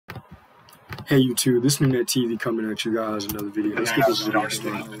Hey YouTube, this Minute TV coming at you guys another video. Let's get this video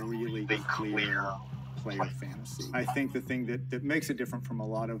started. Really clear player fantasy. I think the thing that makes it different from a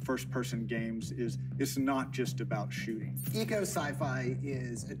lot of first-person games is it's not just about shooting. Eco-sci-fi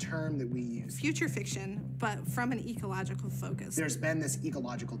is a term that we use. Future fiction, but from an ecological focus. There's been this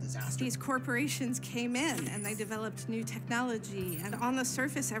ecological disaster. These corporations came in and they developed new technology, and on the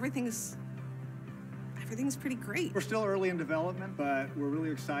surface, everything's pretty great. We're still early in development, but we're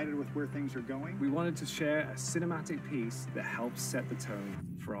really excited with where things are going. We wanted to share a cinematic piece that helps set the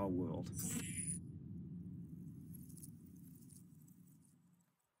tone for our world.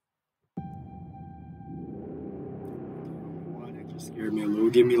 Why that just scared me a little.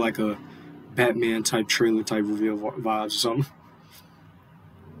 Give me like a Batman type trailer type reveal vibes or something.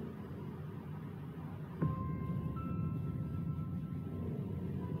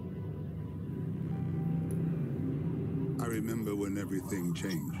 I remember when everything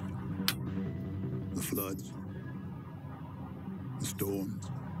changed. The floods, the storms,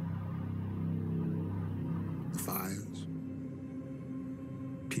 the fires,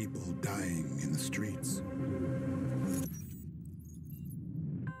 people dying in the streets.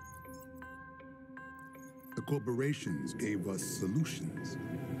 The corporations gave us solutions.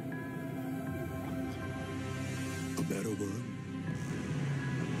 A better world.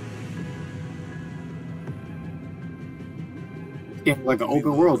 Yeah, like an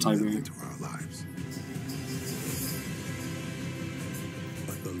open world type game. Into our lives.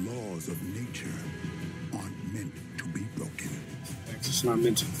 But the laws of nature aren't meant to be broken. It's not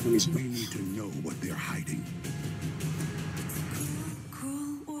meant to. We need to know what they're hiding.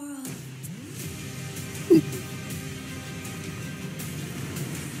 Cruel world.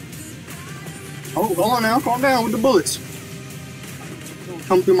 Oh, hold on now, calm down with the bullets.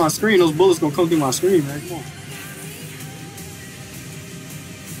 Come through my screen. Those bullets gonna come through my screen, man. Come on.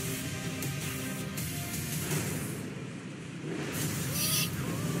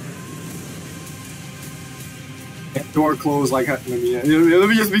 Door closed like let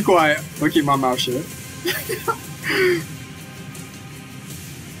me just be quiet. I'll keep my mouth shut.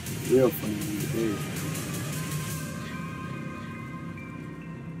 Real funny.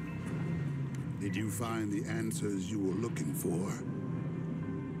 Did you find the answers you were looking for,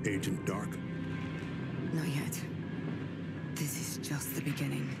 Agent Dark? Not yet. This is just the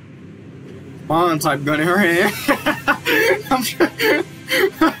beginning. Bond type gun in her hand. I'm sure.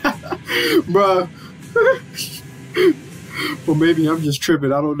 Bruh. Well, maybe I'm just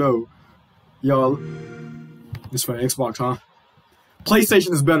tripping. I don't know. Y'all, this for Xbox, huh?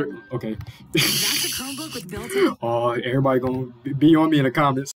 PlayStation is better. Okay. That's a Chromebook with built-in. Oh, everybody gonna be on me in the comments.